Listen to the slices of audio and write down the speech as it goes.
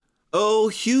Oh,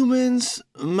 humans,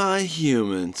 my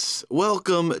humans.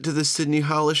 Welcome to the Sydney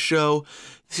Hollis Show.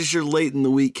 This is your late in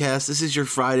the week cast. This is your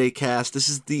Friday cast. This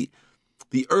is the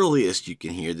earliest you can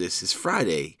hear this is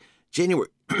Friday, January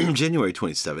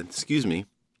 27th, excuse me.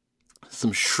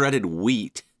 Some shredded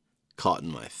wheat caught in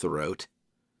my throat.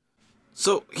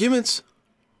 So, humans,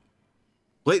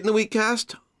 late in the week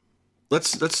cast.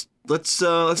 Let's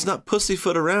not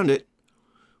pussyfoot around it.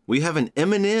 We have an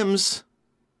M&Ms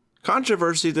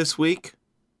controversy this week.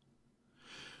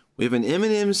 We have an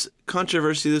M&Ms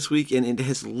controversy this week, and it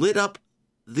has lit up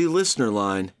the listener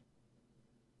line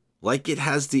like it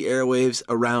has the airwaves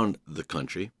around the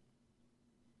country.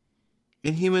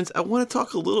 And humans, I want to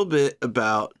talk a little bit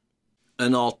about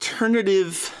an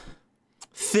alternative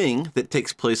thing that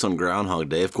takes place on Groundhog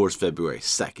Day, of course, February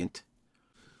 2nd.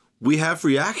 We have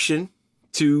reaction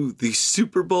to the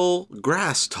Super Bowl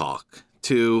grass talk,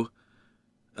 to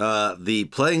the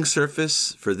playing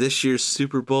surface for this year's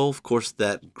Super Bowl. Of course,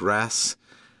 that grass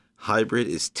hybrid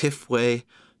is Tifway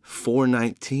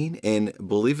 419. And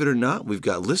believe it or not, we've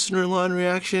got listener line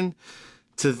reaction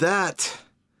to that.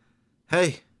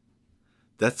 Hey,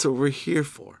 that's what we're here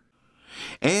for.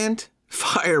 And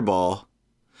Fireball,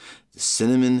 the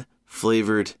cinnamon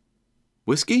flavored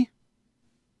whiskey,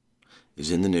 is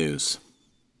in the news.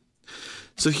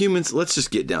 So humans, let's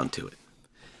just get down to it.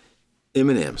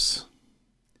 M&Ms.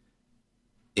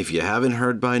 If you haven't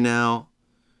heard by now,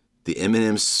 the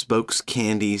M&Ms spokes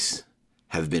candies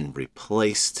have been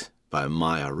replaced by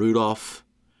Maya Rudolph.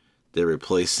 They're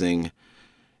replacing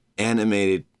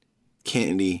animated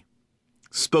candy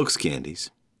spokes candies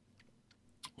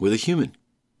with a human.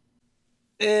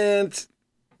 And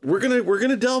we're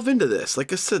gonna delve into this.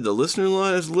 Like I said, the listener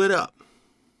line is lit up.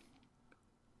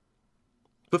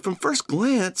 But from first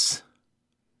glance,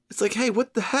 it's like, hey,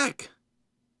 what the heck?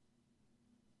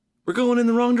 We're going in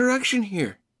the wrong direction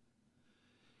here.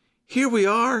 Here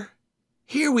I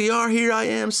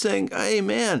am saying, hey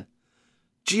man,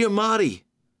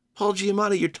 Paul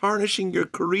Giamatti, you're tarnishing your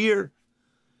career.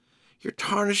 You're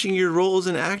tarnishing your role as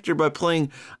an actor by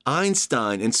playing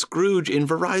Einstein and Scrooge in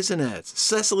Verizon ads.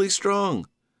 Cecily Strong.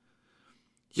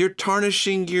 You're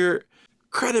tarnishing your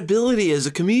credibility as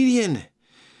a comedian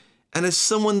and as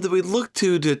someone that we look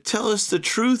to tell us the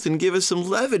truth and give us some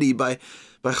levity by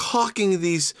hawking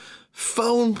these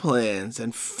phone plans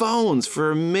and phones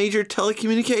for a major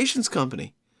telecommunications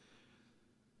company.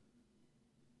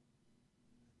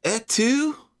 Et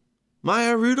tu,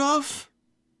 Maya Rudolph?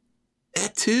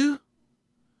 Et tu?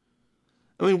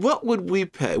 I mean, what would we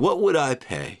pay? What would I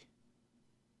pay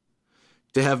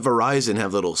to have Verizon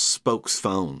have little spokes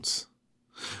phones?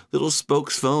 Little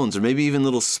spokes phones, or maybe even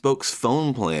little spokes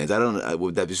phone plans. I don't know.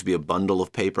 Would that just be a bundle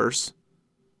of papers?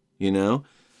 You know?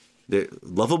 They're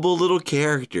lovable little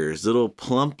characters, little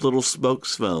plump little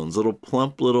spokes phones, little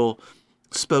plump little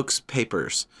spokes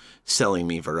papers selling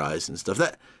me Verizon stuff.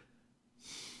 That,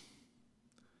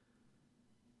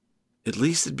 at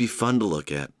least it'd be fun to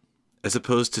look at, as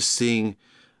opposed to seeing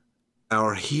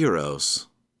our heroes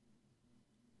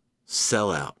sell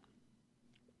out.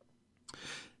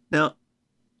 Now,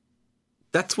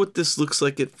 that's what this looks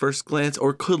like at first glance,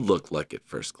 or could look like at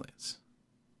first glance.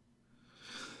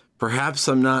 Perhaps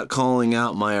I'm not calling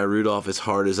out Maya Rudolph as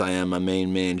hard as I am my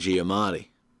main man Giamatti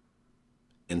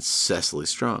and Cecily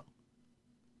Strong.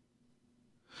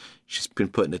 She's been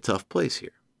put in a tough place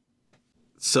here.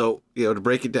 So, to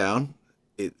break it down,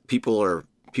 people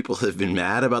have been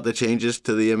mad about the changes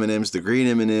to the M&Ms. The green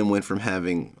M&M went from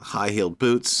having high-heeled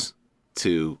boots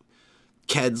to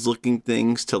Keds-looking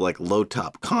things to like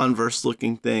low-top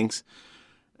Converse-looking things.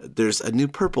 There's a new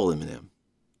purple M&M.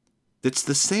 It's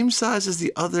the same size as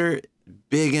the other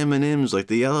big M&Ms, like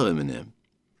the yellow M&M.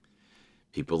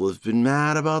 People have been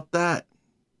mad about that.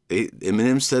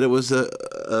 M&M said it was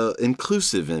a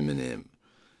inclusive M&M.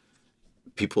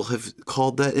 People have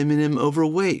called that M&M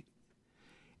overweight.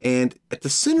 And at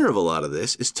the center of a lot of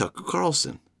this is Tucker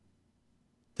Carlson,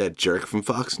 that jerk from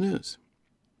Fox News.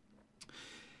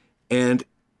 And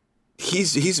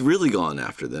he's really gone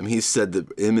after them. He said that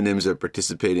M&Ms are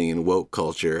participating in woke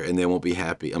culture and they won't be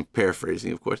happy. I'm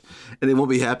paraphrasing, of course. And they won't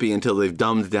be happy until they've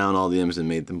dumbed down all the M's and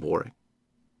made them boring.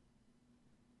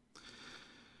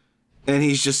 And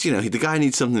he's just, the guy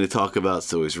needs something to talk about,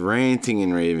 so he's ranting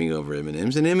and raving over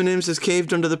M&Ms. And M&Ms has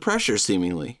caved under the pressure,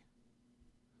 seemingly.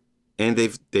 And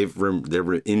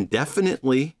they're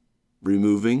indefinitely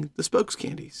removing the spokes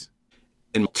candies.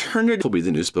 An alternative will be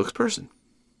the new spokesperson.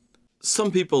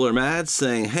 Some people are mad,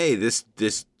 saying, hey, this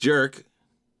jerk,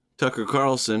 Tucker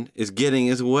Carlson, is getting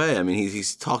his way. I mean,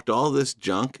 he's talked all this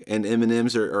junk, and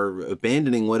M&Ms are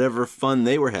abandoning whatever fun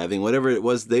they were having, whatever it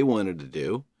was they wanted to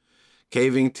do,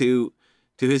 caving to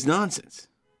his nonsense.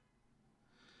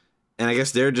 And I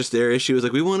guess their issue is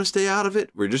like, we want to stay out of it.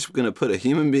 We're just going to put a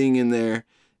human being in there,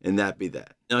 and that be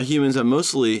that. Now, humans, I'm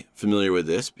mostly familiar with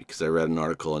this because I read an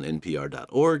article on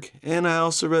NPR.org, and I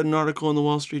also read an article in the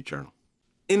Wall Street Journal.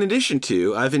 In addition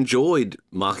to, I've enjoyed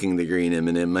mocking the green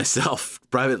M&M myself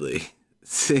privately.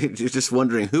 Just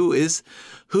wondering who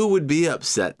would be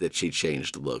upset that she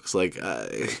changed looks.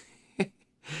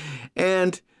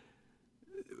 And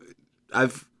a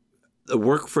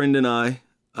work friend and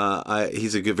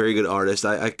he's a very good artist.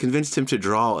 I convinced him to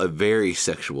draw a very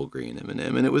sexual green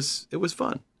M&M, and it was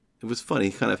fun. It was fun.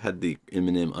 He kind of had the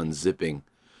M&M unzipping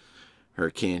her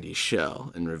candy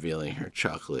shell and revealing her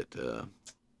chocolate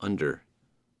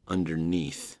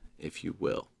underneath, if you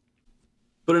will.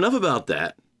 But enough about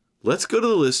that. Let's go to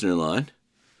the listener line.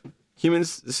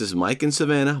 Humans, this is Mike in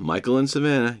Savannah. Michael in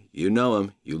Savannah. You know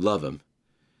him. You love him.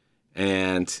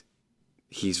 And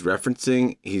he's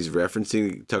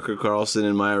referencing Tucker Carlson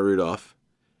and Maya Rudolph.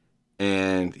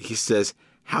 And he says,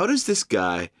 how does this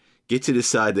guy get to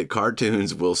decide that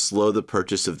cartoons will slow the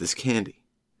purchase of this candy?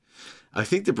 I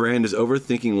think the brand is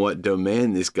overthinking what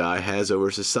domain this guy has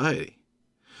over society.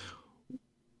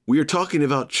 We are talking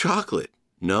about chocolate,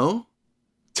 no?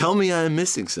 Tell me I am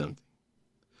missing something.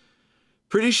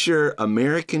 Pretty sure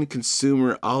American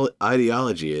consumer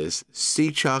ideology is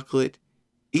see chocolate,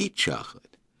 eat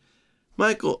chocolate.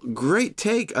 Michael, great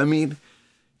take. I mean,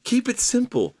 keep it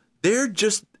simple. They're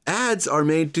just ads are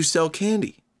made to sell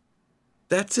candy.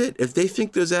 That's it. If they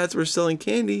think those ads were selling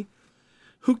candy,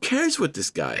 who cares what this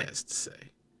guy has to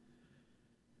say?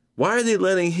 Why are they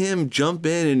letting him jump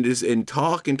in and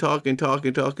talk and letting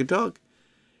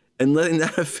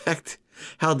that affect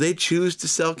how they choose to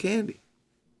sell candy?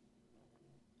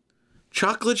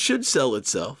 Chocolate should sell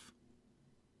itself.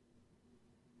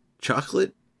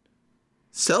 Chocolate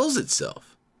sells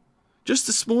itself. Just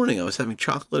this morning, I was having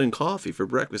chocolate and coffee for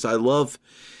breakfast. I love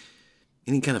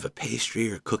any kind of a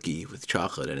pastry or cookie with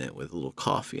chocolate in it with a little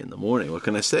coffee in the morning. What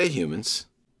can I say, humans?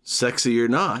 Sexy or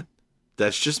not,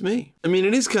 that's just me. I mean,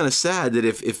 it is kind of sad that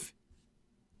if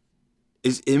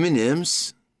is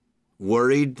M&Ms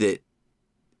worried that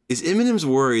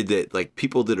like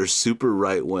people that are super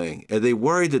right wing, are they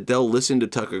worried that they'll listen to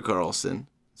Tucker Carlson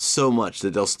so much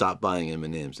that they'll stop buying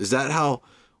M&Ms? Is that how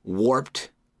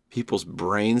warped people's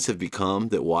brains have become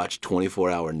that watch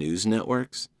 24-hour news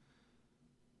networks?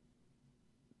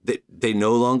 That they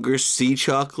no longer see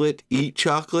chocolate, eat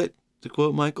chocolate, to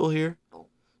quote Michael here?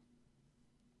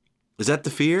 Is that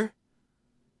the fear?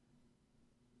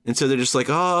 And so they're just like,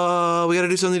 oh, we got to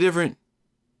do something different.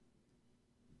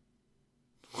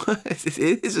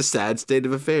 It is a sad state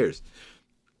of affairs.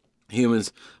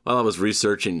 Humans, while I was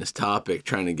researching this topic,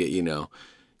 trying to get you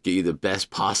the best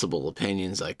possible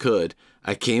opinions I could,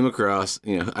 I came across,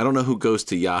 I don't know who goes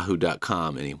to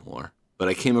yahoo.com anymore, but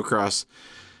I came across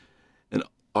an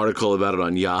article about it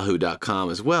on yahoo.com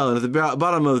as well. And at the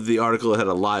bottom of the article, it had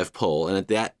a live poll. And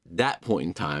at that point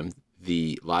in time,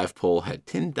 the live poll had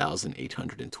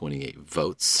 10,828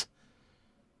 votes,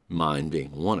 mine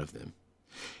being one of them.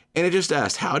 And it just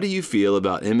asked, how do you feel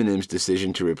about M&M's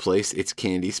decision to replace its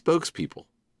candy spokespeople?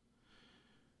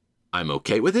 I'm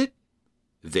okay with it.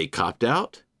 They copped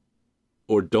out.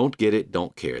 Or don't get it,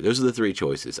 don't care. Those are the three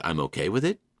choices. I'm okay with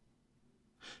it.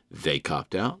 They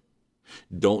copped out.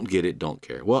 Don't get it, don't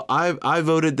care. Well, I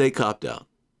voted they copped out.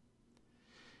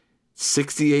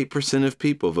 68% of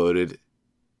people voted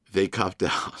they copped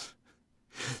out.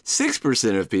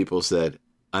 6% of people said,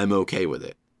 I'm okay with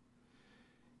it.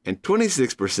 And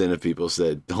 26% of people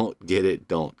said, don't get it,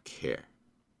 don't care.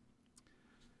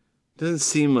 Doesn't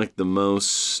seem like the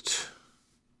most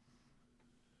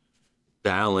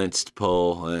balanced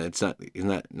poll. It's not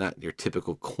your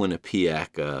typical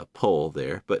Quinnipiac poll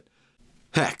there, but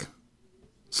heck,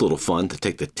 it's a little fun to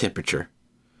take the temperature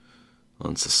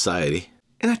on society.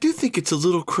 And I do think it's a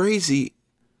little crazy.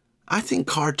 I think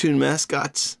cartoon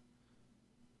mascots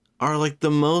are like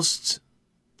the most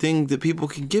thing that people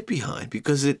can get behind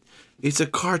because it's a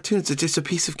cartoon. It's just a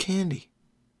piece of candy.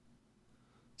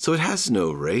 So it has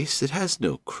no race. It has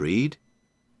no creed.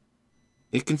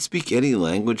 It can speak any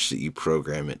language that you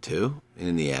program it to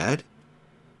in the ad.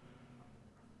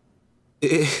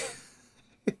 It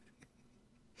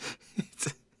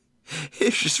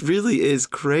just really is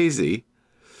crazy.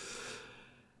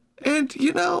 And,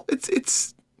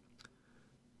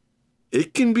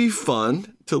 it can be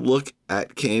fun to look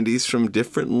at candies from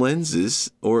different lenses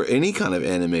or any kind of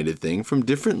animated thing from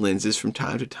different lenses from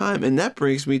time to time. And that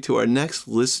brings me to our next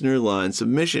listener line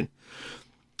submission.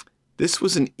 This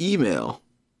was an email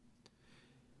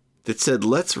that said,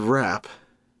 let's rap.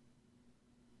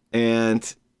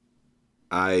 And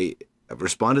I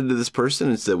responded to this person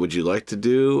and said, would you like to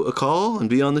do a call and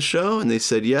be on the show? And they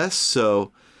said yes.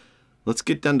 So let's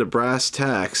get down to brass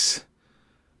tacks.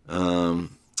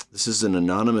 This is an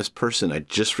anonymous person. I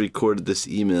just recorded this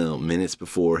email minutes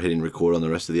before hitting record on the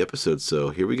rest of the episode. So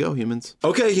here we go, humans.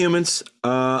 Okay, humans.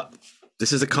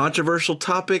 This is a controversial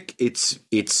topic. It's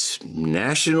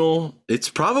national. It's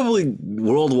probably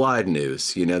worldwide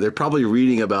news. You know, they're probably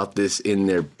reading about this in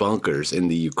their bunkers in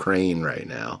the Ukraine right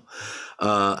now.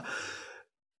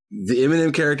 The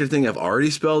M&M character thing, I've already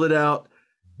spelled it out.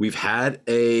 We've had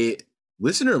a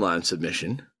listener line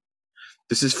submission.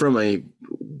 This is from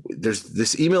there's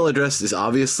this email address is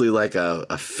obviously like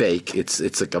a fake.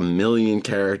 It's like 1 million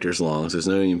characters long. So there's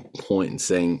no even point in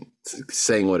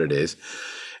saying what it is.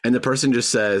 And the person just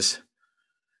says,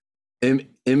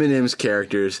 M&M's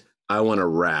characters, I want to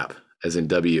rap, as in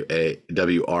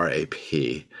WRAP.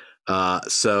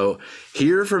 So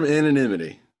here from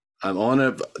anonymity,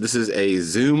 this is a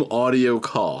Zoom audio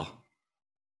call.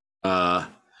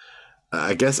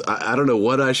 I guess I don't know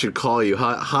what I should call you.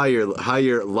 Hi,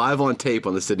 you're live on tape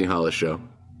on the Sydney Hollis Show.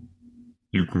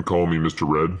 You can call me Mr.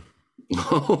 Red.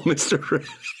 Oh, Mr. Red.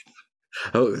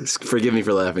 Oh, forgive me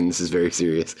for laughing. This is very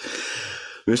serious.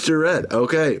 Mr. Red,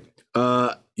 okay.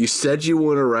 You said you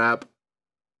want to rap.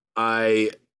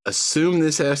 I assume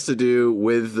this has to do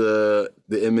with the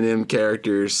M&M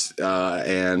characters,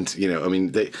 and you know, I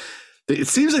mean, it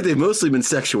seems like they've mostly been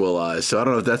sexualized. So I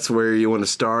don't know if that's where you want to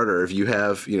start, or if you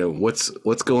have, you know, what's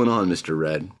going on, Mr.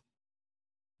 Red.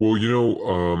 Well, you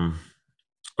know,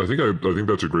 I think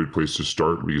that's a great place to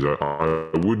start, because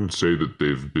I wouldn't say that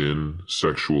they've been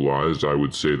sexualized. I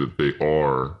would say that they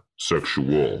are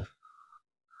sexual,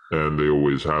 and they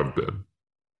always have been.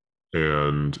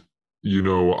 And you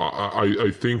know, I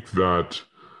think that,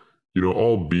 you know,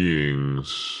 all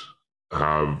beings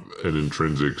have an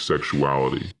intrinsic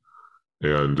sexuality.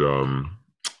 And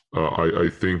I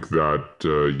think that,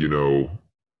 you know,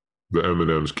 the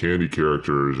M&M's candy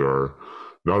characters are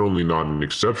not only not an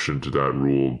exception to that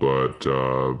rule, but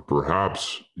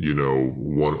perhaps, you know,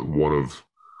 one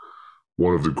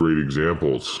of the great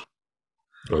examples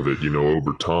of it. You know,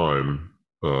 over time,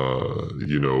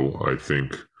 you know, I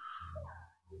think,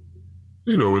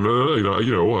 you know, and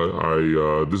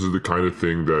this is the kind of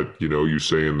thing that, you know, you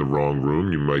say in the wrong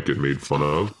room, you might get made fun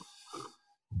of.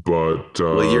 But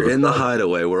well, you're in the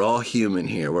hideaway. We're all human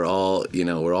here. We're all, you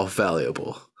know, we're all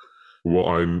fallible. Well,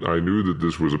 I knew that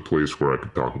this was a place where I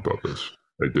could talk about this.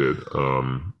 I did.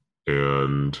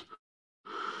 And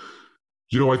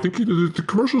you know, I think the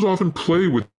commercials often play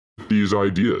with these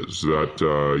ideas that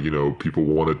you know, people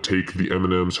want to take the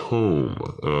M&Ms home.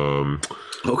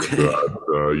 Okay.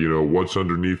 That, you know, what's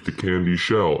underneath the candy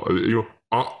shell. You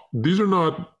know, these are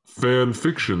not fan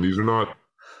fiction. These are not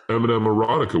M&M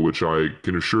erotica, which I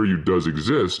can assure you does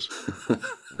exist.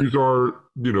 These are,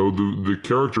 you know, the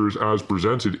characters as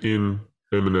presented in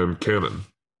M&M canon.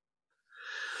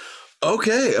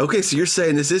 Okay. So you're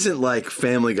saying this isn't like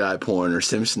Family Guy porn or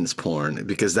Simpsons porn,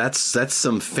 because that's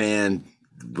some fan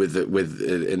with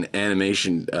an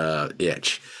animation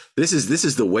itch. This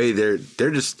is the way they're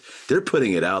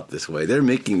putting it out this way. They're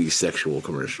making these sexual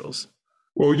commercials.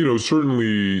 Well, you know,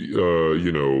 certainly,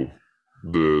 you know,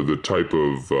 the type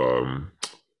of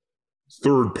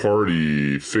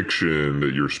third-party fiction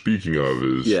that you're speaking of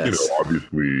is, yes, you know,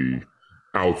 obviously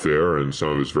out there, and some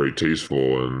of it's very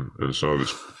tasteful, and some of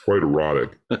it's quite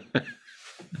erotic.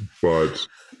 But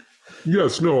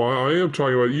yes, no, I am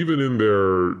talking about even in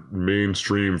their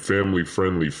mainstream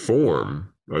family-friendly form.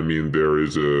 I mean,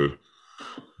 there's a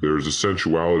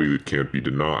sensuality that can't be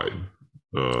denied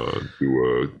to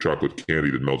a chocolate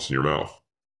candy that melts in your mouth.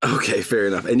 Okay, fair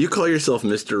enough. And you call yourself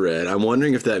Mr. Red. I'm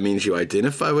wondering if that means you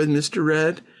identify with Mr.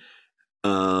 Red.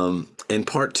 And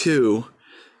part two,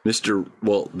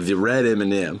 the red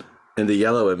M&M and the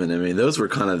yellow M&M. I mean, those are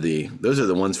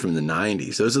the ones from the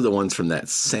 90s. Those are the ones from that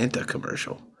Santa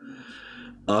commercial.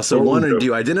 So wondering, do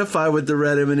you identify with the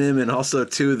red M&M, and also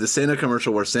two, the Santa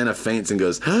commercial where Santa faints and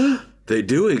goes, they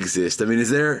do exist. I mean, is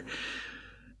there,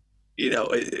 you know,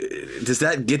 does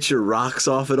that get your rocks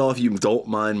off at all, if you don't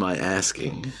mind my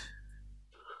asking?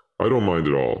 I don't mind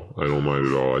at all.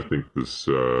 I think this,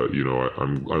 you know,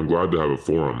 I'm glad to have a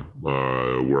forum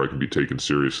where I can be taken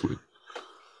seriously.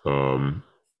 You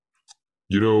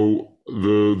know,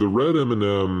 the red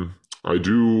M&M, I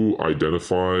do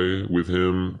identify with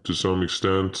him to some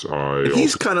extent.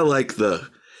 He's kind of like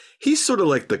he's sort of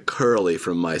like the Curly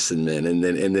from Mice and Men, and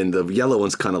then the yellow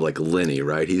one's kind of like Lenny,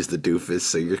 right? He's the doofus,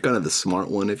 so you're kind of the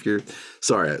smart one. If you're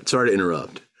sorry to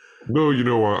interrupt. No,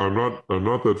 I'm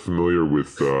not that familiar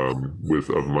with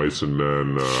Of Mice and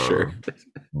Men. Sure.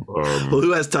 Well, Um,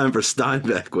 who has time for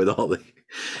Steinbeck with all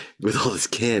this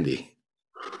candy?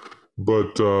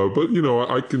 but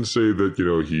I can say that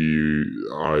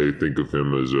I think of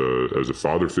him as a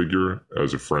father figure,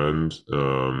 as a friend.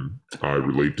 I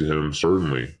relate to him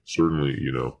certainly.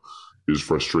 His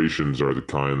frustrations are the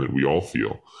kind that we all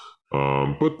feel.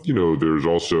 But there's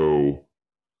also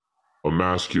a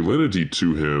masculinity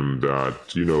to him that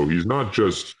he's not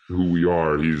just who we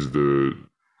are. He's the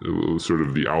sort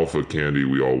of the alpha candy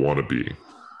we all want to be,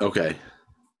 Okay.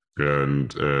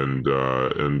 and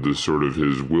the sort of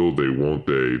his will they won't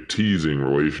they teasing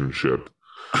relationship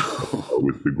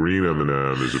with the green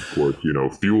M&M is of course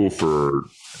fuel for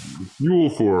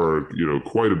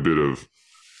quite a bit of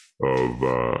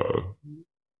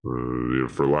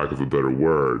for lack of a better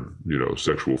word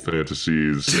sexual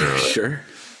fantasies Sure.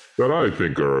 that I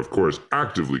think are of course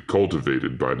actively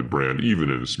cultivated by the brand even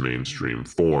in its mainstream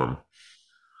form.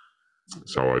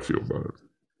 That's how I feel about it.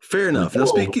 Fair enough. Now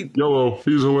speaking, Yellow,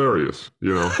 he's hilarious.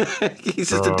 he's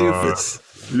just a doofus.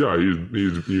 Yeah, he's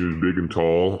big and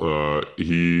tall.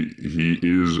 He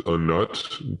is a nut.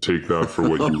 Take that for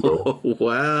what you will.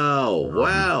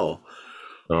 Wow.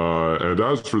 And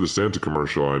as for the Santa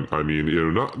commercial, I mean,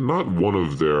 not one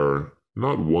of their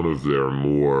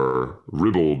more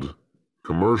ribald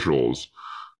commercials,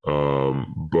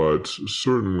 but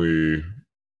certainly,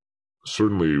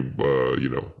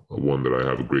 one that I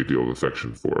have a great deal of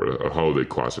affection for, a holiday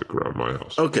classic around my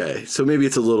house. Okay, so maybe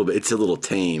it's a little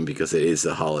tame because it is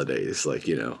the holidays, But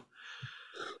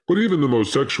even the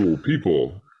most sexual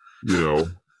people, they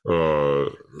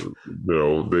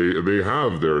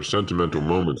have their sentimental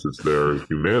moments. It's their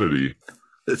humanity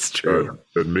That's true.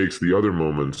 that makes the other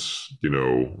moments,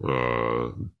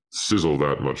 sizzle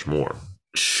that much more.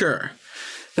 Sure.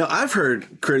 Now, I've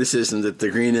heard criticism that the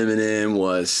green M&M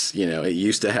was, it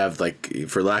used to have,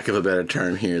 for lack of a better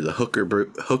term here, the hooker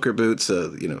boots,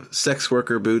 sex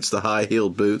worker boots, the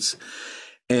high-heeled boots.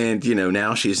 And,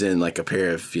 now she's in, a pair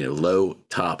of,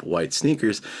 low-top white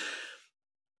sneakers.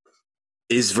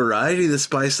 Is variety the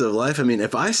spice of life? I mean,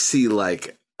 if I see,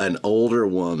 an older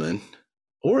woman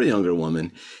or a younger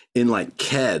woman in,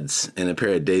 Keds and a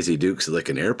pair of Daisy Dukes at,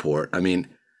 an airport, I mean,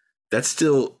 that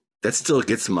still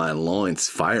gets my loins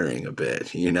firing a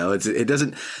bit. It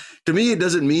doesn't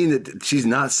mean that she's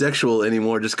not sexual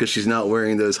anymore just because she's not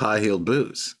wearing those high-heeled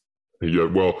boots. Yeah,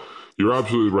 well, you're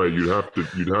absolutely right. You'd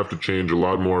have to change a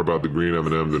lot more about the green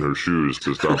M&M than her shoes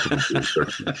to stop her from being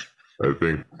sexy. I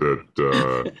think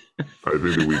that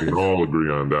we can all agree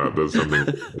on that. That's something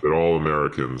that all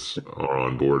Americans are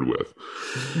on board with.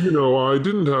 I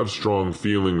didn't have strong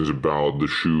feelings about the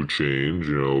shoe change.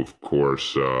 Of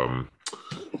course, I'm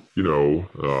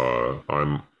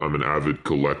an avid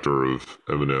collector of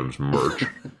M&M's merch.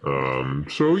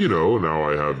 So now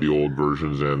I have the old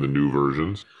versions and the new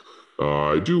versions.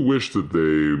 I do wish that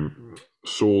they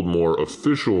sold more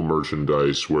official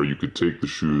merchandise where you could take the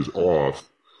shoes off.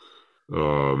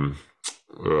 But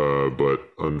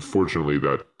unfortunately,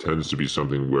 that tends to be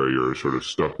something where you're sort of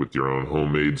stuck with your own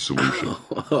homemade solution.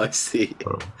 Oh, I see.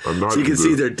 I'm not. So you can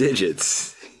see their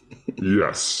digits.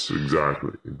 Yes,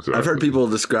 exactly. I've heard people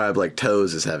describe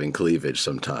toes as having cleavage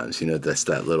sometimes. That's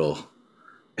that little.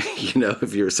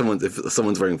 If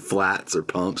someone's wearing flats or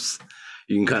pumps,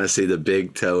 you can kind of see the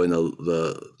big toe and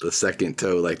the second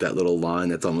toe, like that little line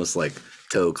that's almost like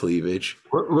toe cleavage.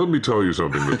 Let me tell you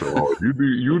something, Mr. Hall.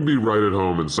 You'd be right at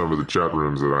home in some of the chat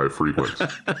rooms that I frequent.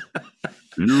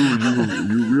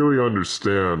 You really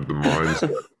understand the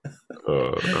mindset.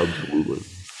 Absolutely.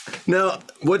 Now,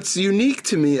 what's unique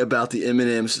to me about the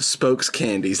M&M's spokes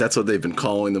candies, that's what they've been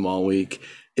calling them all week,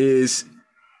 is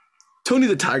Tony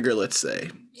the Tiger, let's say.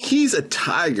 He's a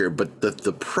tiger, but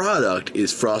the product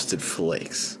is Frosted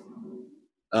Flakes.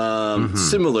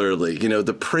 Similarly,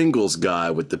 the Pringles guy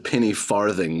with the penny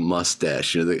farthing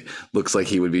mustache, that looks like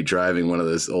he would be driving one of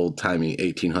those old-timey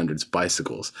 1800s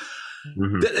bicycles.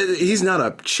 He's not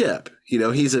a chip,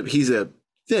 he's a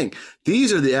thing.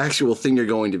 These are the actual thing you're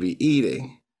going to be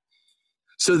eating.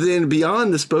 So then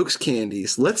beyond the spokes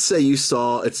candies, let's just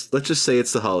say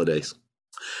it's the holidays.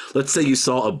 Let's say you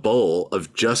saw a bowl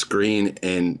of just green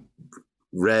and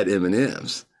red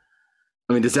M&Ms.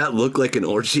 I mean, does that look like an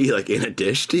orgy, in a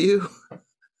dish to you?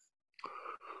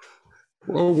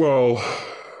 Oh, well,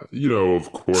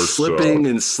 of course. Slipping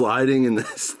and sliding in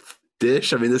this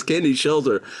dish. I mean, this candy shells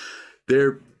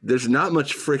there's not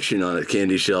much friction on a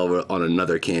candy shell or on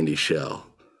another candy shell.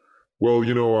 Well,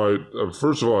 I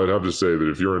first of all, I'd have to say that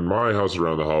if you're in my house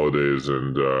around the holidays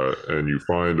and you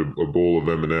find a bowl of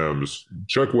M&Ms,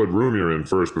 check what room you're in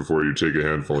first before you take a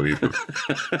handful and eat them.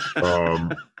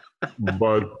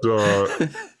 But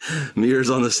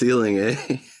mirrors on the ceiling, eh?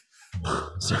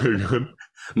 say again.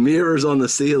 Mirrors on the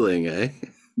ceiling, eh?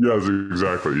 Yes,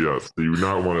 exactly. Yes, you do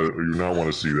not want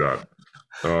to see that.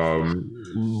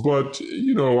 But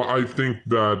I think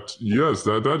that yes,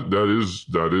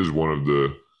 that is one of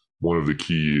the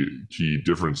key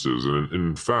differences, and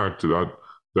in fact,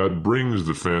 that brings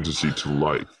the fantasy to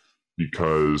life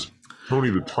because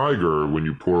Tony the Tiger, when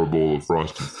you pour a bowl of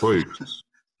Frosted Flakes,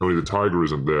 Tony the Tiger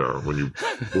isn't there. When you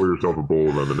pour yourself a bowl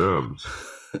of M&Ms,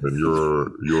 and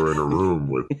you're in a room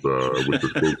with the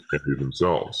spokes candies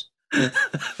themselves, and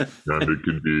it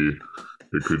could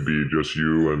be just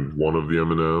you and one of the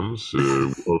M&Ms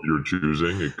of your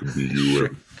choosing. It could be you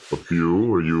and a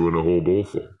few, or you and a whole bowl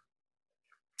full.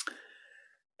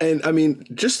 And I mean,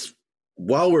 just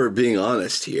while we're being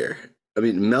honest here, I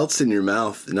mean, melts in your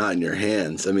mouth, not in your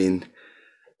hands. I mean,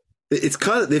 they've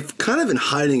kind of been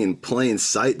hiding in plain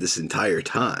sight this entire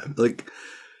time. Like,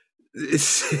 it's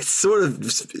sort of,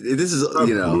 this is,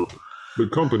 The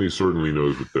company certainly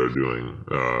knows what they're doing,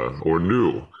 or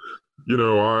knew.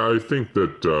 I think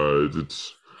that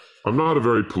I'm not a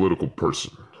very political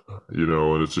person,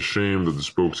 and it's a shame that the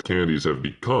spokes candies have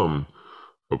become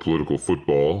a political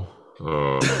football.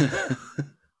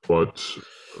 But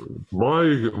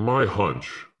my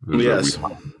hunch is that we have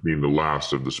been the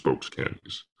last of the spokes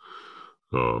candies.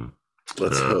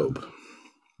 Let's hope.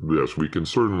 Yes, we can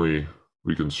certainly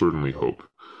hope.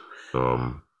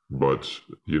 But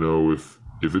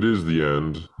if it is the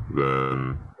end,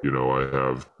 then I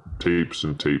have tapes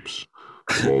and tapes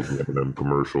of all the M&M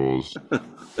commercials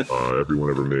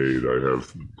everyone ever made. I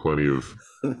have plenty of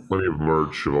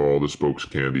merch of all the spokes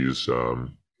candies.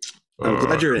 I'm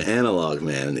glad you're an analog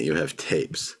man and that you have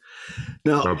tapes.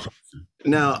 Now,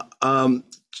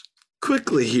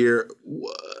 quickly here,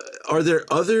 are there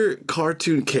other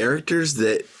cartoon characters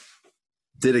that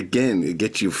again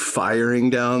get you firing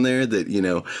down there, that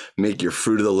make your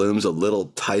Fruit of the Looms a little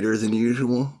tighter than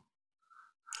usual?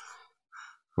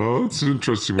 Well, that's an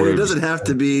interesting way. It doesn't have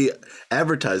to be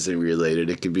advertising related.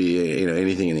 It could be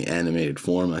anything in the animated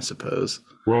form, I suppose.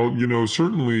 Well,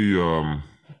 certainly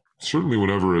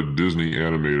whenever a Disney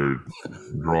animator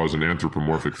draws an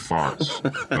anthropomorphic fox,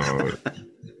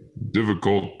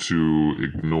 difficult to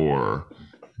ignore.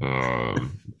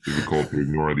 Difficult to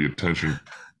ignore the attention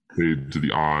paid to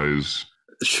the eyes,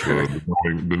 sure.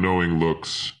 The knowing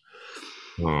looks.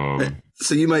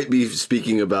 So you might be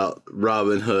speaking about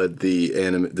Robin Hood,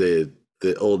 the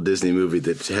old Disney movie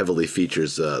that heavily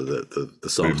features the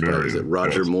songs by, is it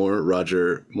Roger Moore?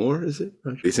 Roger Moore, is it?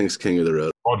 He sings King of the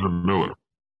Road. Roger Miller.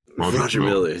 Roger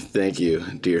Miller. Thank you,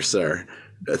 dear sir.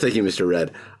 Thank you, Mr.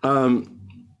 Red.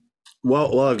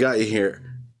 While I've got you here,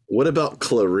 what about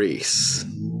Clarice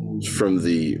from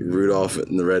the Rudolph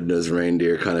and the Red-Nosed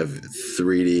Reindeer kind of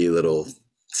 3D little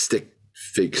stick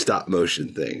fig stop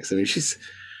motion things? I mean, she's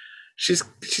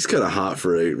kind of hot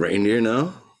for a reindeer,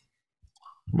 no?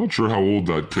 I'm not sure how old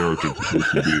that character is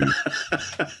supposed to be.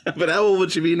 But how old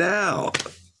would she be now?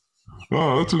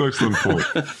 Oh, that's an excellent point.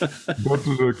 That's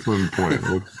an excellent point.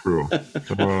 That's true.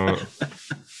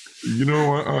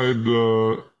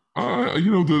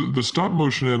 The stop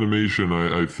motion animation.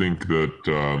 I think that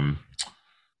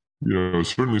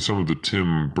certainly some of the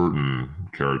Tim Burton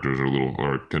characters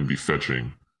can be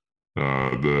fetching.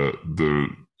 The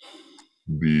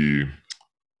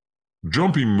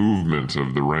jumpy movement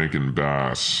of the Rankin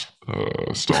Bass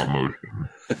stop motion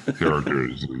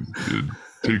characters it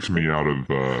takes me out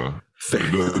of.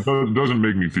 It doesn't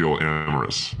make me feel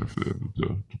amorous, to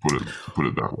put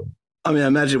it that way. I mean, I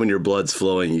imagine when your blood's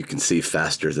flowing, you can see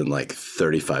faster than like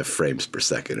 35 frames per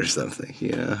second or something.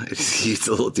 It's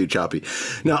a little too choppy.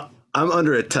 Now, I'm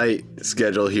under a tight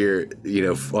schedule here,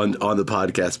 on the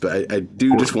podcast, but I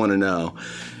do just want to know,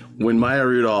 when Maya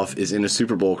Rudolph is in a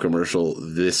Super Bowl commercial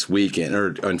this weekend,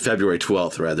 or on February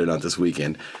 12th, rather, not this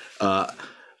weekend,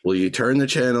 will you turn the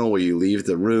channel? Will you leave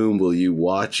the room? Will you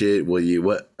watch it? What are you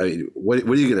going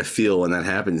to feel when that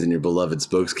happens and your beloved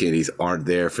spokes candies aren't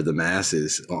there for the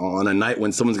masses on a night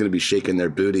when someone's going to be shaking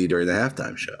their booty during the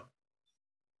halftime show?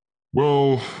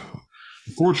 Well,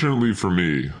 fortunately for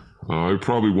me, I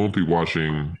probably won't be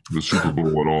watching the Super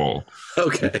Bowl at all.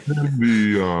 Okay.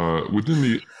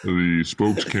 Within the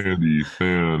spokes candy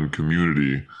fan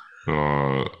community,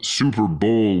 Super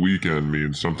Bowl weekend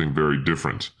means something very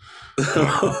different.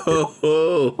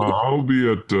 I'll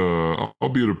be at a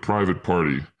private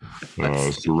party,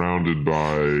 surrounded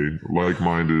by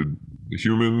like-minded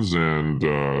humans and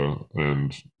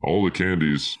all the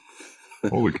candies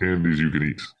you can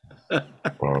eat.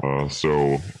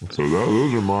 So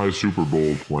those are my Super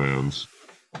Bowl plans.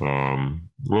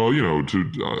 Well, I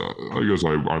guess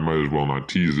I might as well not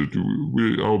tease it.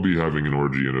 I'll be having an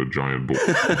orgy in a giant bowl.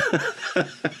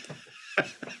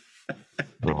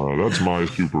 That's my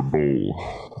Super Bowl.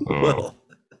 Well,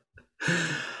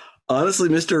 honestly,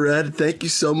 Mr. Red, thank you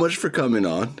so much for coming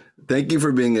on. Thank you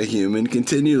for being a human.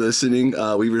 Continue listening.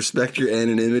 We respect your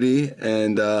anonymity,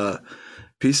 and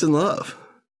peace and love.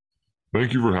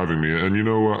 Thank you for having me. And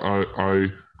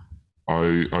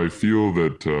I feel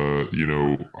that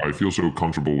I feel so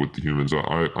comfortable with the humans.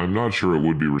 I'm not sure it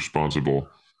would be responsible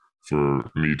for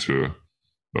me to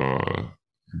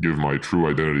give my true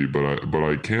identity, but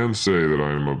I can say that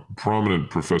I'm a prominent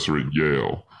professor at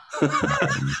Yale.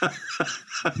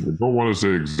 I don't want to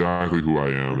say exactly who I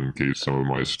am in case some of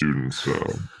my students, were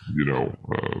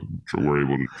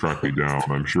able to track me down.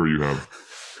 I'm sure you have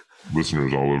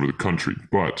listeners all over the country,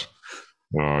 but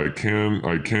I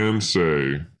can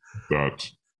say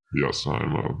that yes,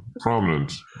 I'm a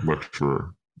prominent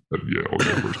lecturer at Yale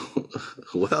University.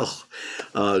 Well,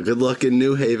 good luck in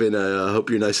New Haven. I hope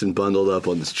you're nice and bundled up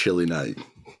on this chilly night.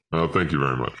 Thank you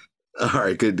very much. All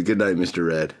right, good night, Mr.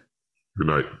 Red. Good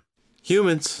night.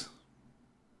 Humans.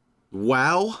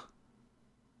 Wow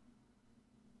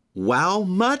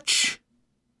much?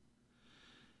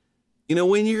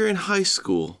 When you're in high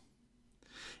school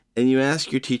and you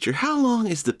ask your teacher, how long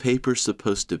is the paper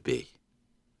supposed to be?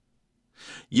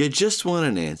 You just want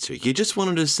an answer. You just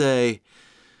wanted to say,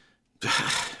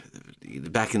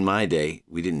 back in my day,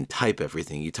 we didn't type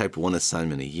everything. You typed one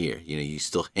assignment a year. You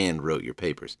still hand wrote your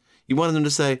papers. You wanted them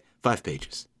to say 5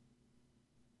 pages,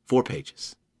 4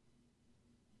 pages.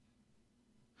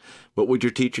 What would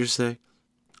your teacher say?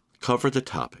 Cover the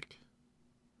topic.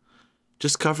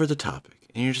 Just cover the topic.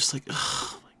 And you're just like,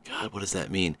 oh my God, what does that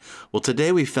mean? Well,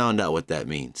 today we found out what that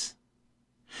means.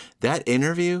 That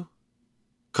interview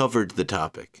covered the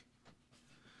topic.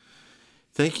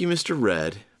 Thank you, Mr.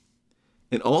 Red.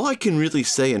 And all I can really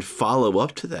say and follow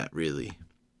up to that,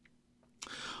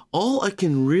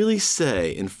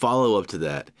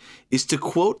 is to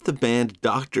quote the band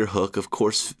Dr. Hook, of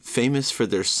course, famous for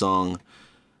their song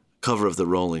cover of the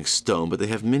Rolling Stone, but they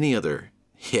have many other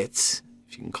hits,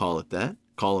 if you can call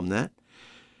them that.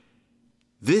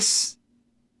 This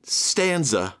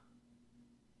stanza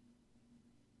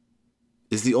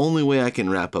is the only way I can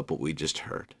wrap up what we just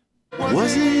heard.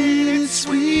 Wasn't it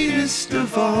sweetest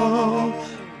of all,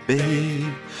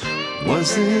 babe?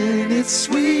 Wasn't it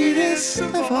sweetest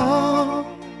of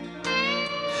all?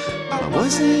 I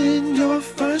wasn't your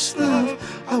first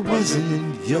love, I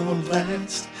wasn't your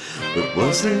last, but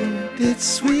wasn't it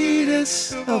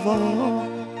sweetest of all?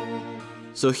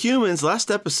 So humans,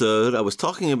 last episode, I was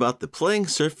talking about the playing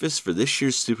surface for this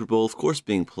year's Super Bowl, of course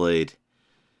being played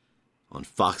on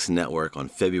Fox Network on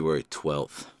February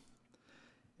 12th.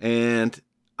 And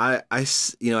I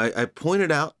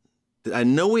pointed out that I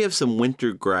know we have some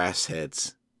winter grass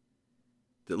heads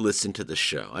that listen to the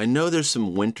show. I know there's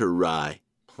some winter rye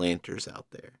planters out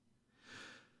there.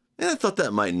 And I thought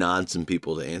that might nod some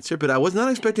people to answer, but I was not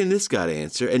expecting this guy to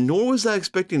answer, and nor was I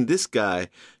expecting this guy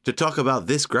to talk about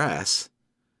this grass.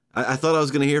 I thought I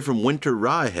was going to hear from winter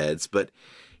rye heads, but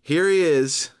here he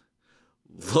is,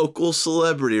 local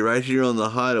celebrity right here on the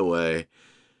Hideaway.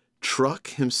 Truck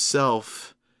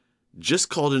himself just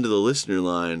called into the listener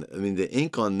line. I mean, the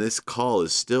ink on this call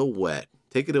is still wet.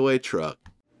 Take it away, Truck.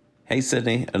 Hey,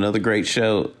 Sydney, another great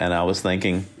show, and I was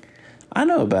thinking, I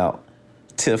know about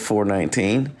TIF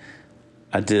 419.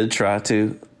 I did try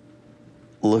to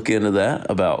look into that,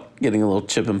 about getting a little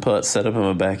chip and putt set up in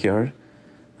my backyard.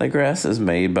 That grass is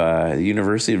made by the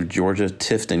University of Georgia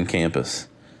Tifton campus.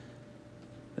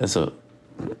 It's a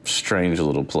strange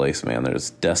little place, man. There's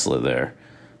desolate there.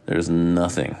 There's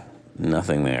nothing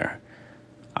there.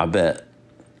 I bet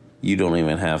you don't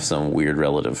even have some weird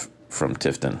relative from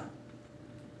Tifton,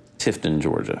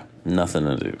 Georgia. Nothing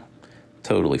to do.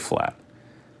 Totally flat.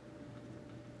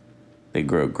 They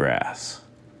grow grass.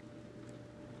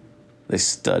 They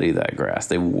study that grass.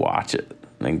 They watch it.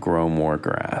 And they grow more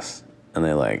grass. And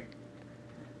they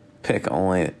pick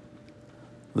only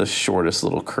the shortest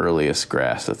little curliest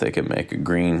grass that they can make a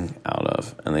green out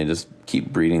of. And they just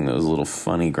keep breeding those little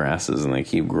funny grasses, and they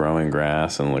keep growing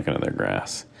grass and looking at their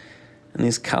grass. And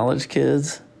these college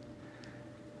kids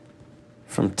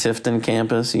from Tifton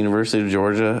campus, University of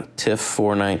Georgia, TIF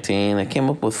 419, they came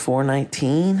up with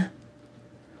 419.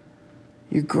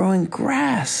 You're growing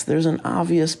grass. There's an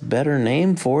obvious better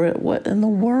name for it. What in the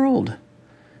world?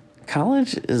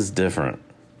 College is different.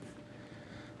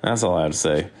 That's all I have to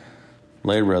say.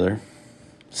 Later, brother.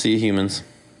 See you, humans.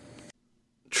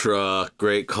 Truck,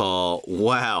 great call.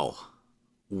 Wow.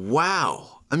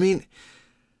 I mean,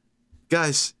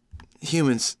 guys,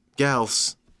 humans,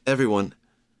 gals, everyone.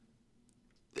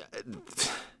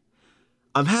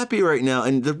 I'm happy right now,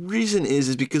 and the reason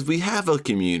is because we have a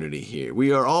community here.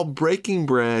 We are all breaking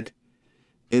bread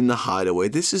in the Hideaway.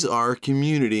 This is our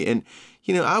community, and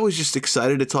I was just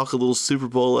excited to talk a little Super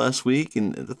Bowl last week,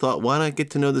 and I thought, why not get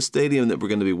to know the stadium that we're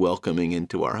going to be welcoming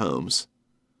into our homes?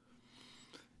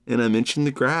 And I mentioned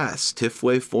the grass,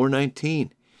 Tifway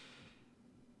 419.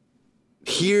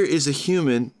 Here is a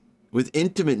human with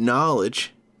intimate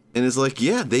knowledge, and is like,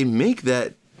 yeah, they make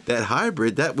that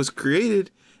hybrid that was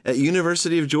created at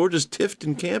University of Georgia's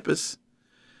Tifton campus.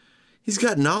 He's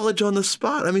got knowledge on the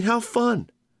spot. I mean, how fun?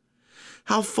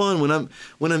 How fun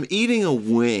when I'm eating a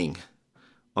wing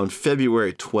on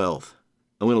February 12th.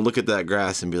 I'm going to look at that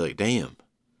grass and be like, damn,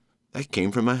 that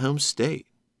came from my home state.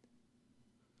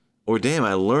 Or damn,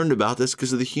 I learned about this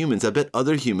because of the humans. I bet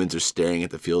other humans are staring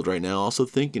at the field right now also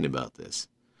thinking about this.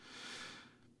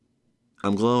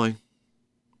 I'm glowing.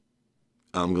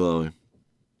 And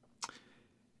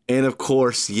of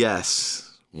course,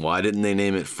 yes, why didn't they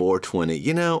name it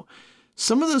 420?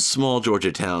 Some of those small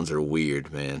Georgia towns are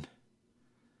weird, man.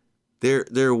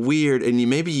 They're weird, and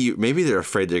maybe they're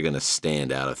afraid they're going to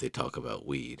stand out if they talk about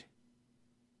weed.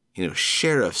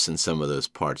 Sheriffs in some of those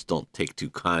parts don't take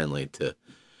too kindly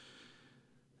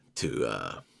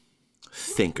to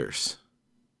thinkers,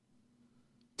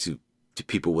 to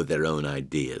people with their own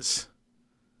ideas.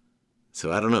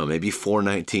 So I don't know, maybe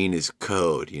 419 is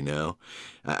code,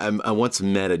 I once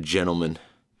met a gentleman,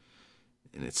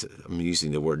 and I'm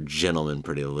using the word gentleman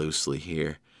pretty loosely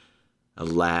here, a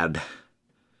lad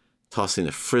tossing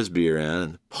a frisbee around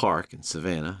in the park in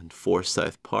Savannah, in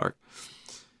Forsyth Park.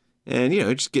 And,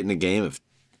 just getting a game of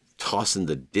tossing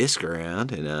the disc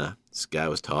around, and this guy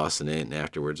was tossing it, and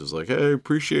afterwards was like, hey,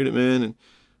 appreciate it, man, and a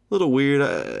little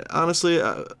weird. Honestly,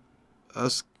 I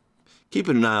was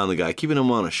keeping an eye on the guy, keeping him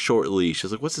on a short leash. I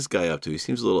was like, what's this guy up to? He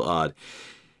seems a little odd.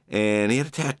 And he had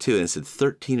a tattoo, and it said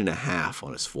 13.5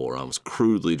 on his forearm. It was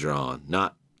crudely drawn.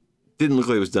 Didn't look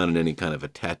like it was done in any kind of a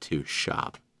tattoo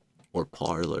shop or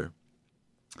parlor.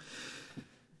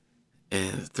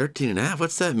 And 13.5,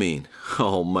 what's that mean?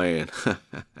 Oh, man.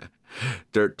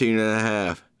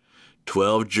 13.5.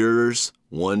 12 jurors,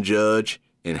 1 judge,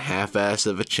 and half-ass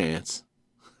of a chance.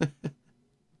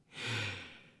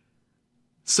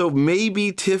 So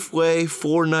maybe Tifway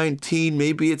 419,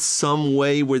 maybe it's some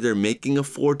way where they're making a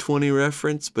 420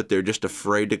 reference, but they're just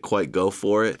afraid to quite go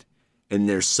for it. And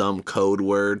there's some code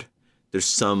word. There's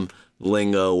some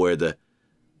lingo where the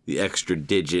extra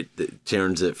digit that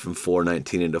turns it from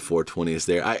 419 into 420 is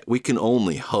there. We can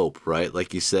only hope, right?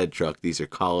 Like you said, Truck, these are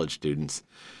college students.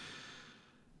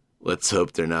 Let's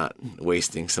hope they're not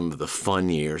wasting some of the fun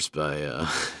years by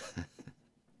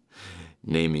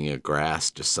naming a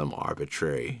grass just some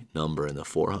arbitrary number in the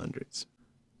 400s.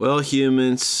 Well,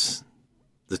 humans,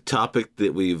 the topic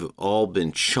that we've all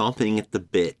been chomping at the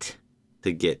bit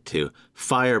to get to,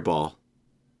 Fireball.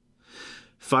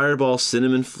 Fireball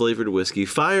cinnamon-flavored whiskey.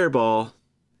 Fireball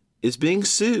is being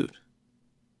sued.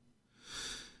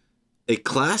 A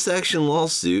class action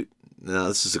lawsuit, now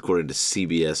this is according to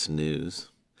CBS News,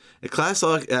 a class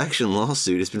action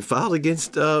lawsuit has been filed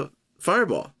against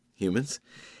Fireball, humans.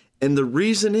 And the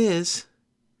reason is,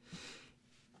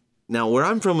 now where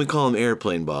I'm from we call them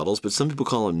airplane bottles, but some people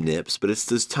call them nips, but it's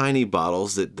those tiny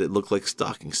bottles that look like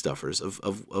stocking stuffers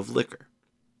of liquor.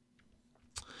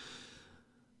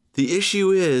 The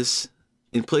issue is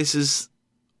in places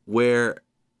where,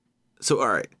 so all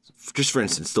right, just for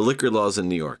instance, the liquor laws in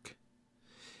New York.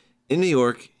 In New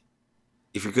York,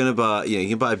 if you're going to buy, you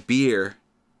can buy beer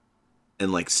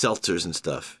and like seltzers and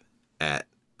stuff at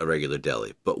a regular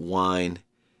deli, but wine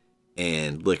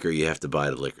and liquor you have to buy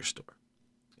at a liquor store.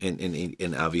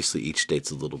 And obviously each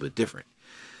state's a little bit different.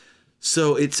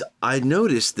 So I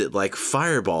noticed that like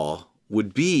Fireball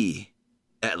would be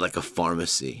at like a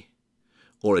pharmacy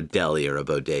or a deli or a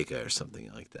bodega or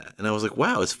something like that. And I was like,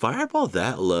 wow, is Fireball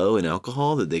that low in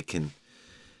alcohol that they can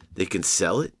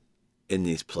sell it in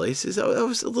these places? I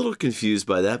was a little confused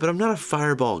by that, but I'm not a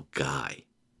Fireball guy.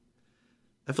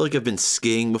 I feel like I've been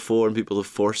skiing before and people have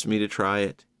forced me to try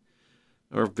it.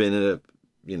 Or I've been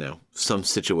in some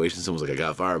situation, someone's like, I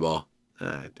got Fireball.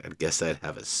 I guess I'd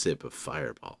have a sip of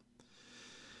Fireball.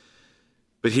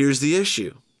 But here's the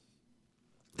issue.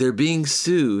 They're being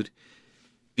sued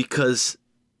because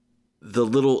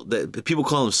the people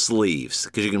call them sleeves,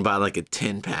 because you can buy like a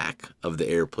 10-pack of the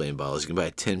airplane bottles. You can buy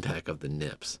a 10-pack of the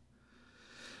nips.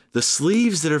 The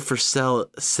sleeves that are for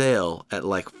sale at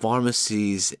like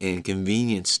pharmacies and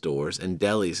convenience stores and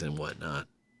delis and whatnot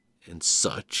and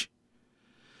such,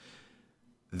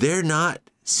 they're not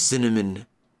cinnamon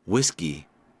whiskey.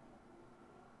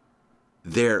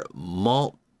 They're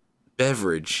malt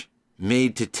beverage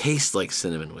made to taste like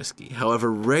cinnamon whiskey.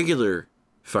 However, regular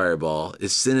Fireball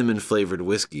is cinnamon flavored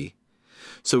whiskey.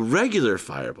 So regular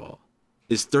Fireball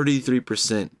is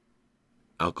 33%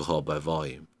 alcohol by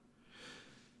volume.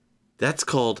 That's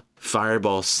called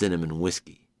Fireball Cinnamon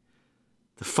Whiskey.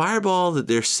 The Fireball that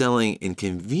they're selling in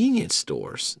convenience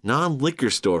stores, non-liquor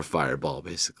store Fireball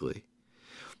basically,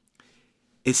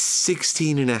 is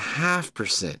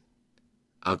 16.5%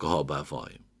 alcohol by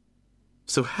volume.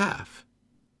 So half.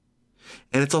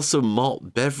 And it's also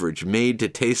malt beverage made to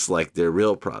taste like their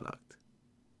real product.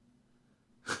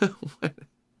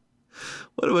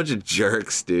 What a bunch of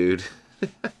jerks, dude.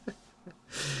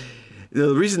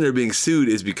 The reason they're being sued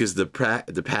is because the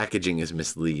packaging is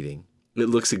misleading. It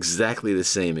looks exactly the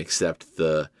same, except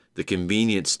the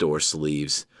convenience store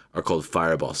sleeves are called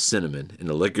Fireball Cinnamon, and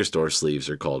the liquor store sleeves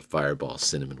are called Fireball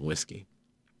Cinnamon Whiskey.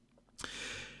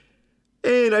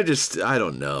 And I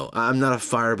don't know. I'm not a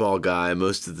Fireball guy.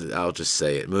 I'll just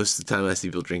say it. Most of the time I see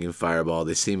people drinking Fireball,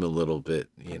 they seem a little bit,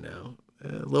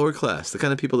 lower class. The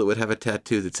kind of people that would have a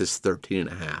tattoo that says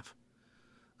 13.5.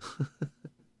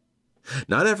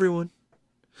 Not everyone,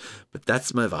 but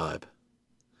that's my vibe.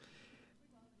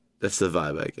 That's the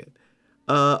vibe I get.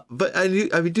 But I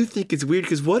do think it's weird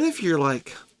because what if you're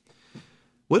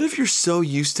so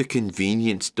used to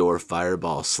convenience store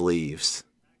Fireball sleeves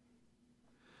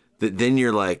that then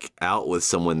you're like out with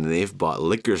someone and they've bought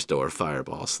liquor store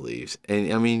Fireball sleeves.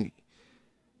 And I mean,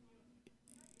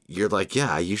 you're like,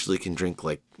 yeah, I usually can drink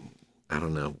like, I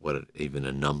don't know what even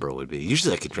a number would be.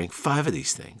 Usually I can drink 5 of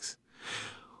these things.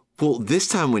 Well, this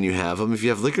time when you have them, if you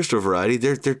have liquor store variety,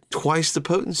 they're twice the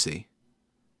potency.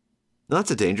 Now,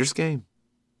 that's a dangerous game.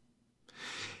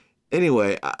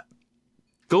 Anyway,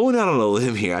 going out on a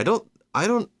limb here,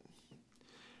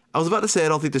 I was about to say I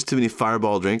don't think there's too many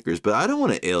Fireball drinkers, but I don't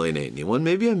want to alienate anyone.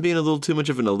 Maybe I'm being a little too much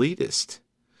of an elitist.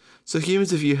 So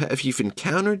humans, if you've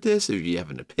encountered this, if you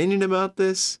have an opinion about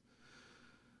this,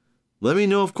 let me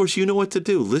know. Of course, you know what to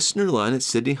do. Listenerline at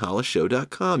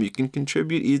SydneyHollisShow.com. You can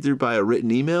contribute either by a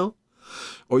written email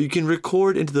or you can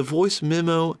record into the voice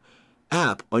memo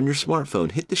app on your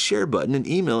smartphone. Hit the share button and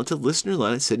email it to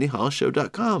listenerline at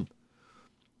SydneyHollisShow.com.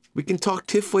 We can talk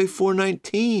Tifway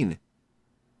 419,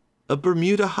 a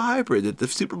Bermuda hybrid that the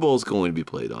Super Bowl is going to be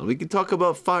played on. We can talk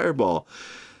about Fireball.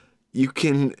 You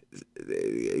can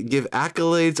give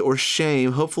accolades or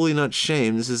shame. Hopefully not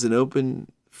shame. This is an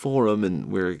open forum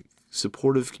and we're a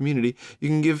supportive community. You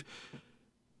can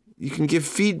give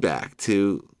feedback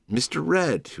to Mr.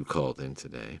 Red, who called in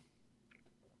today.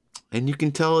 And you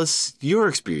can tell us your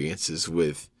experiences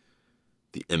with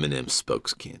the M&Ms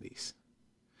spokes candies.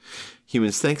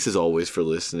 Humans, thanks as always for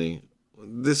listening.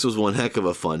 This was one heck of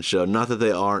a fun show. Not that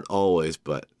they aren't always,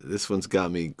 but this one's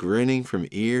got me grinning from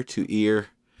ear to ear.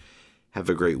 Have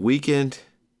a great weekend.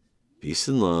 Peace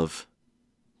and love.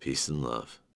 Peace and love.